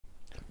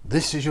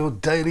This is your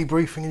daily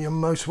briefing and you're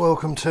most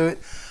welcome to it.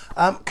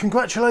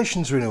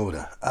 Congratulations are in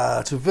order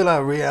to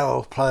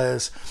Villarreal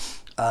players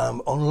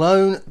on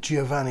loan,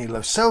 Giovanni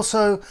Lo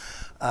Celso,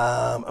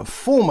 and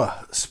former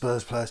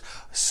Spurs players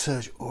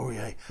Serge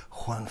Aurier,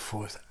 Juan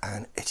Foyth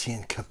and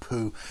Etienne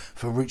Capoue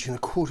for reaching the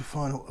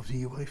quarter-final of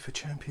the UEFA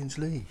Champions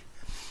League.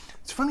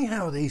 It's funny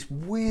how these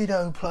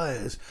weirdo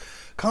players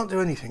can't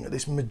do anything at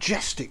this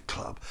majestic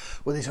club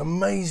with these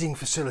amazing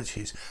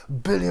facilities,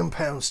 £1 billion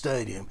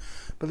stadium,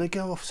 but they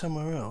go off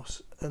somewhere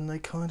else and they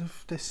kind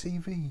of, their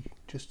CV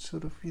just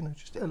sort of,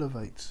 just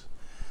elevates.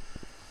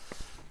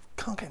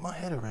 Can't get my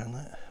head around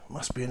that.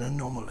 Must be an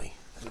anomaly.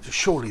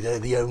 Surely they're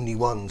the only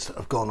ones that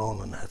have gone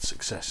on and had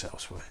success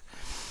elsewhere.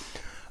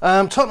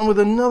 Tottenham with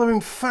another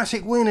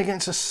emphatic win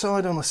against a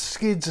side on the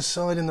skids, a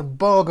side in the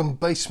bargain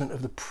basement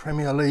of the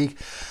Premier League.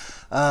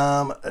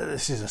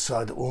 This is a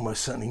side that will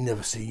almost certainly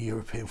never see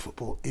European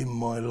football in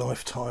my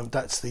lifetime.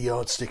 That's the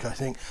yardstick, I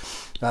think.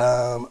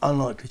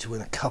 Unlikely to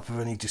win a cup of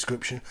any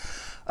description.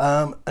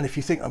 And if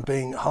you think I'm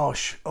being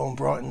harsh on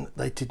Brighton,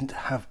 they didn't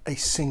have a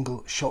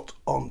single shot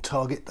on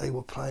target. They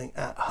were playing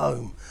at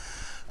home.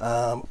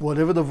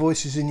 Whatever the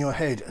voices in your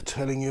head are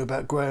telling you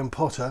about Graham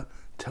Potter,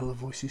 tell the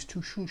voices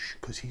to shush,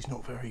 because he's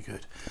not very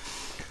good.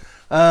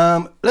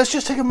 Let's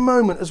just take a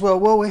moment as well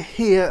while we're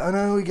here. I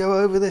know we go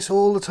over this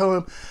all the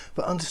time,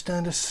 but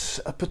understand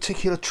a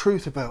particular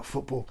truth about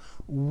football.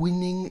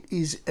 Winning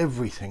is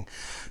everything.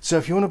 So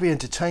if you want to be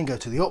entertained, go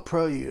to the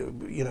opera,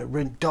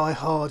 rent Die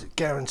Hard,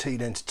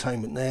 guaranteed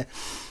entertainment there.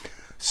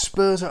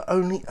 Spurs are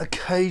only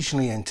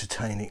occasionally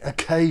entertaining,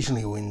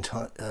 occasionally win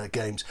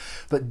games,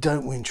 but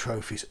don't win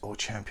trophies or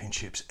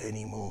championships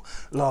anymore.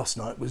 Last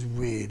night was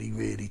really,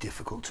 really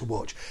difficult to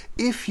watch.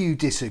 If you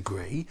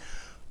disagree,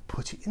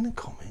 put it in the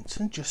comments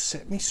and just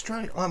set me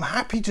straight. I'm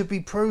happy to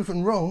be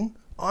proven wrong.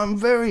 I'm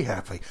very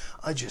happy.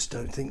 I just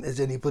don't think there's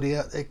anybody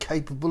out there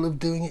capable of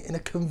doing it in a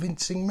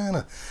convincing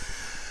manner.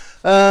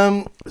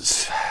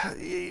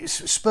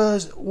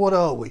 Spurs, what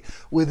are we?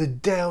 We're the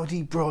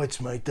dowdy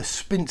bridesmaid, the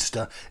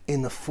spinster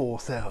in the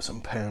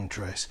 £4,000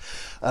 dress.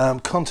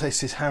 Conte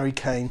says Harry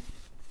Kane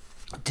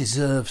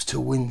deserves to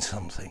win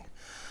something.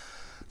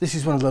 This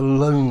is one of the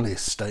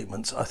loneliest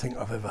statements I think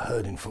I've ever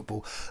heard in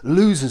football.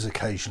 Losers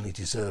occasionally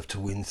deserve to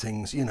win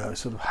things,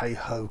 sort of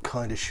hey-ho,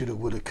 kind of shoulda,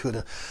 woulda,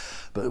 coulda,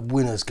 but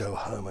winners go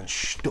home and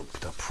shtup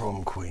the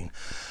prom queen.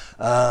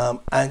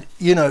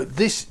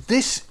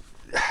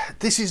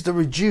 This is the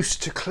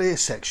reduced to clear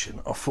section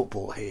of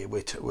football here.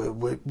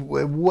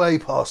 We're way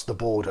past the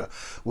border.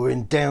 We're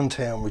in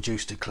downtown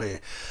reduced to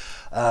clear.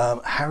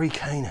 Harry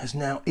Kane has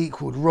now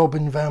equalled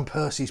Robin van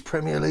Persie's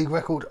Premier League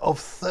record of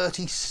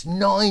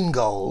 39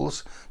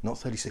 goals, not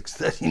 36,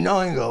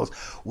 39 goals,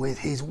 with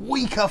his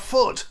weaker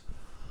foot.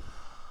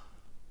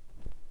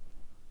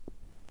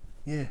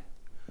 Yeah.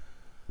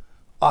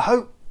 I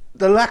hope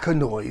the lacquer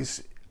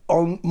noise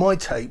on my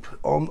tape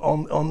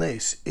on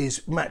this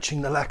is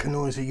matching the lacquer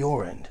noise at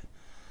your end.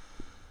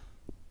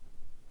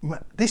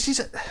 This is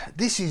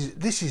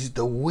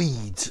the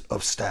weeds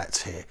of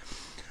stats here.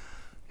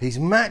 He's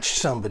matched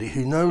somebody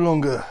who no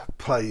longer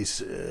plays,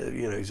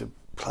 he's a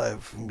player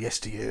from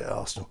yesteryear at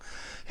Arsenal.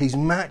 He's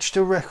matched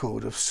a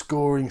record of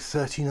scoring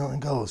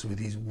 39 goals with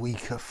his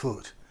weaker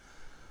foot.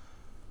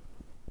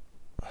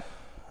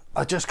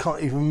 I just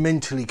can't even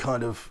mentally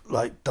kind of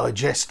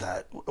digest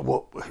that.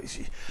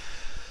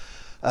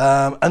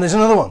 And there's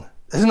another one.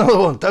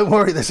 Don't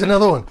worry, there's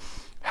another one.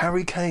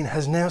 Harry Kane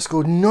has now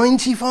scored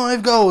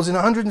 95 goals in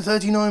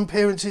 139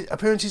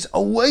 appearances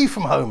away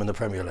from home in the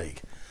Premier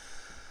League.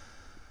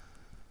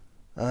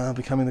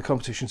 Becoming the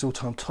competition's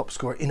all-time top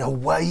scorer in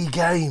away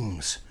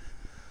games,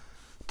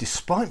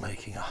 despite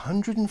making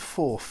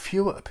 104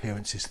 fewer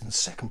appearances than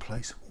second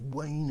place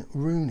Wayne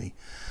Rooney.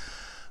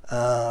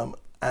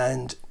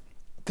 And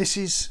this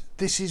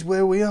is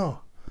where we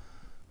are.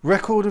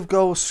 Record of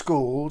goals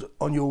scored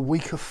on your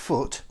weaker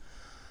foot,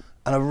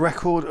 and a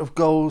record of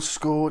goals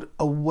scored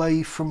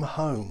away from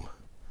home.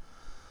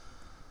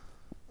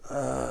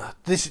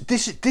 This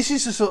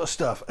is the sort of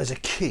stuff as a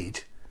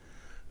kid.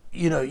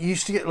 You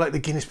used to get the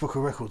Guinness Book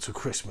of Records for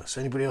Christmas.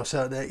 Anybody else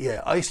out there?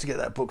 Yeah, I used to get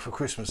that book for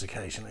Christmas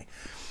occasionally.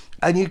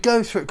 And you'd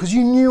go through it because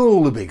you knew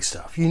all the big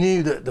stuff. You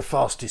knew that the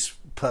fastest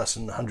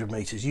person, 100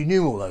 metres, you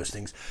knew all those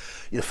things.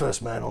 You're the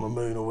first man on the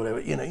moon or whatever,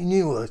 you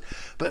knew all those.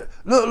 But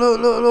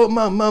look,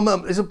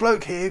 mum, there's a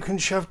bloke here who can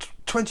shove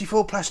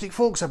 24 plastic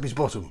forks up his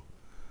bottom.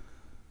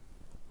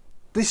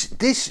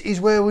 This is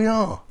where we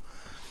are.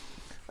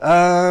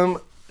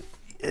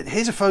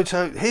 Here's a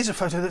photo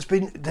that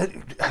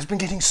has been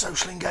getting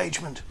social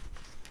engagement,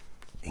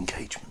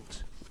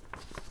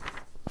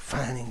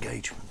 fan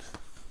engagement,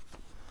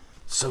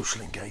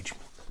 social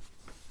engagement.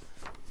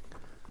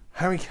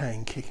 Harry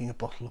Kane kicking a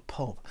bottle of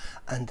pulp,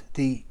 and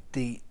the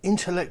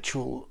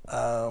intellectual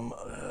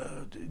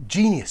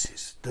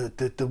geniuses,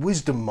 the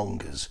wisdom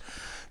mongers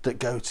that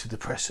go to the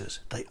pressers,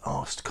 they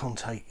asked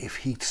Conte if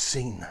he'd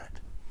seen that.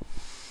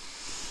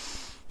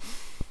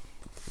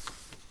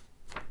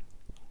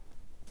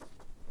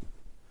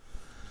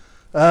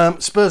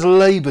 Spurs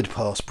laboured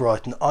past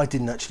Brighton. I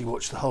didn't actually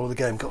watch the whole of the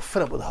game. Got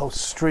fed up with the whole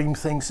stream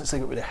thing since they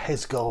got rid of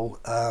Hez goal.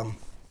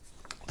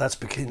 That's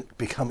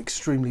become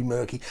extremely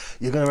murky.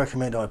 You're going to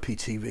recommend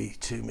IPTV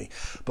to me,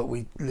 but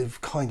we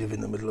live kind of in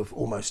the middle of,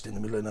 almost in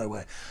the middle of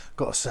nowhere.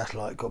 Got a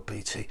satellite, got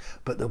BT,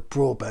 but the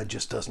broadband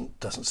just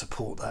doesn't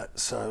support that,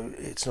 so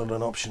it's not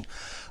an option.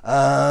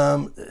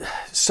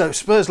 So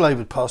Spurs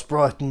laboured past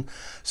Brighton.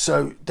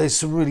 So there's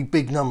some really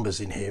big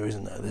numbers in here,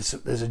 isn't there?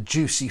 There's a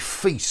juicy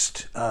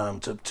feast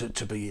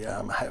to be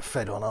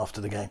fed on after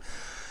the game.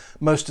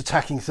 Most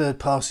attacking third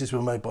passes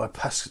were made by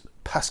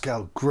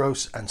Pascal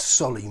Gross and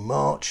Solly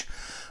March.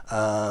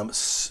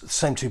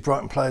 Same two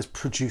Brighton players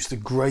produced the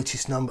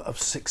greatest number of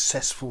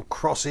successful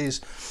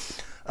crosses.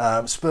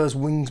 Spurs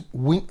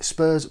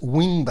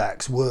wing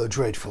backs were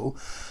dreadful.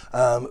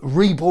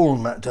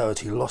 Reborn Matt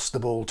Doherty lost the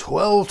ball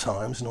 12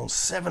 times, and on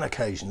 7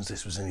 occasions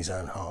this was in his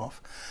own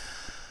half.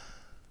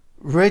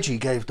 Reggie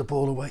gave the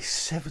ball away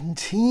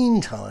 17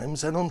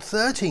 times, and on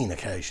 13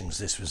 occasions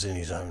this was in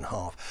his own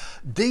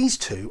half. These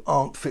two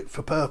aren't fit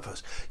for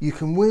purpose. You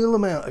can wheel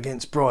them out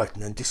against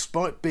Brighton, and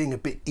despite being a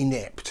bit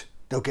inept,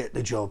 they'll get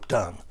the job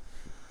done.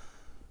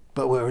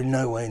 But we're in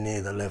nowhere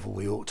near the level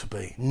we ought to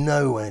be.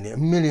 Nowhere near, a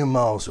million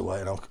miles away,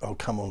 and I'll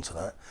come on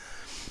to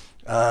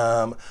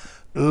that.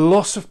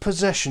 Loss of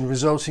possession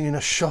resulting in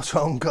a shot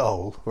on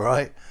goal,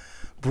 right?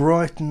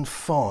 Brighton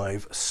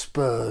 5,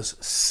 Spurs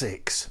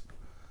 6.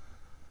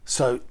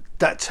 So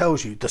that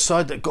tells you the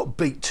side that got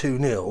beat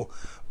 2-0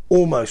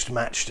 almost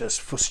matched us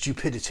for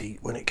stupidity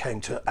when it came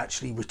to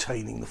actually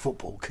retaining the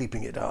football,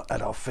 keeping it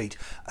at our feet,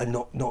 and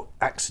not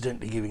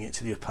accidentally giving it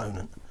to the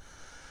opponent.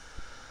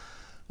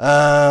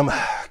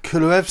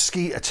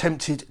 Kulewski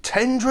attempted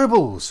 10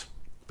 dribbles,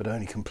 but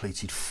only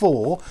completed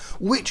 4,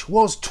 which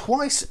was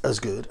twice as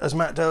good as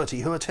Matt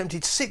Doherty, who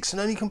attempted 6 and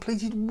only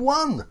completed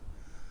 1.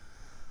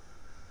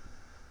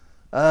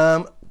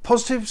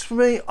 Positives for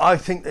me, I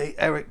think the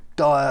Eric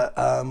Dyer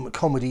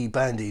comedy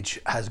bandage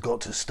has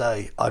got to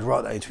stay. I'd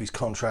write that into his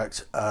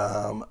contract,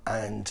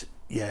 and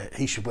yeah,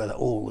 he should wear that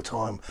all the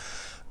time.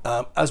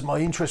 As my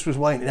interest was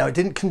waning, now it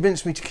didn't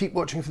convince me to keep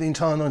watching for the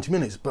entire 90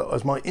 minutes, but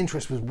as my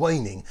interest was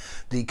waning,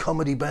 the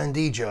comedy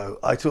bandijo,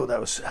 I thought that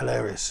was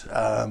hilarious.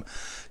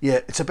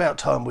 Yeah, it's about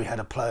time we had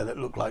a player that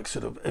looked like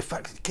sort of, in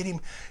fact, get him,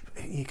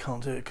 you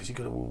can't do it because you've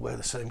got to all wear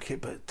the same kit,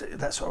 but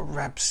that sort of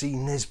Rabsy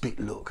Nesbitt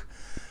look,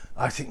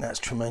 I think that's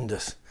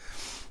tremendous.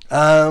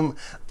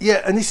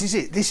 Yeah, and this is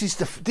it. This is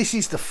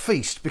the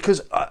feast,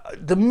 because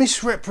the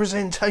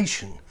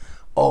misrepresentation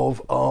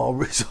of our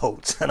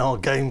results and our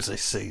games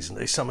this season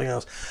is something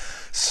else.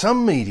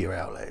 Some media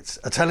outlets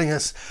are telling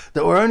us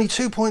that we're only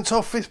 2 points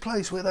off 5th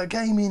place with a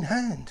game in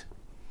hand.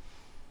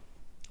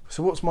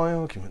 So what's my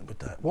argument with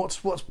that? What's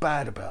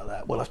bad about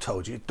that? Well, I've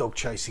told you, dog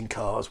chasing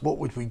cars. What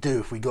would we do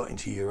if we got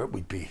into Europe?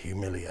 We'd be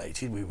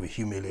humiliated. We were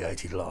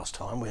humiliated last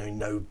time. We're in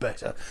no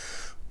better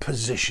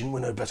position,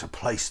 we're no better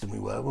place than we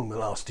were when we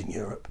were last in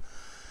Europe.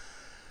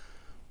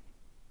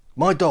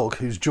 My dog,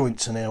 whose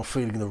joints are now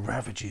feeling the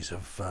ravages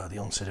of the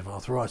onset of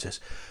arthritis,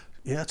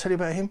 yeah, I'll tell you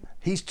about him.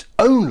 He's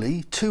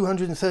only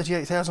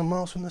 238,000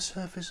 miles from the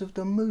surface of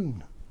the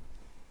moon.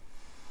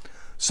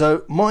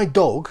 So my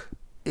dog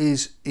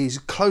is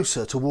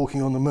closer to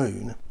walking on the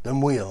moon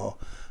than we are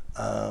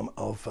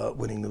of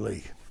winning the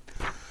league,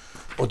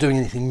 or doing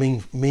anything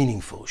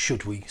meaningful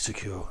should we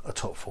secure a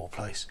top 4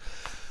 place.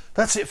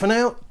 That's it for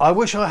now. I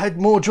wish I had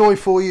more joy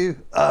for you,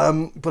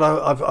 but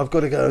I've got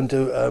to go and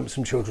do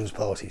some children's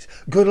parties.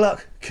 Good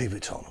luck. Keep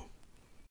it Tottenham.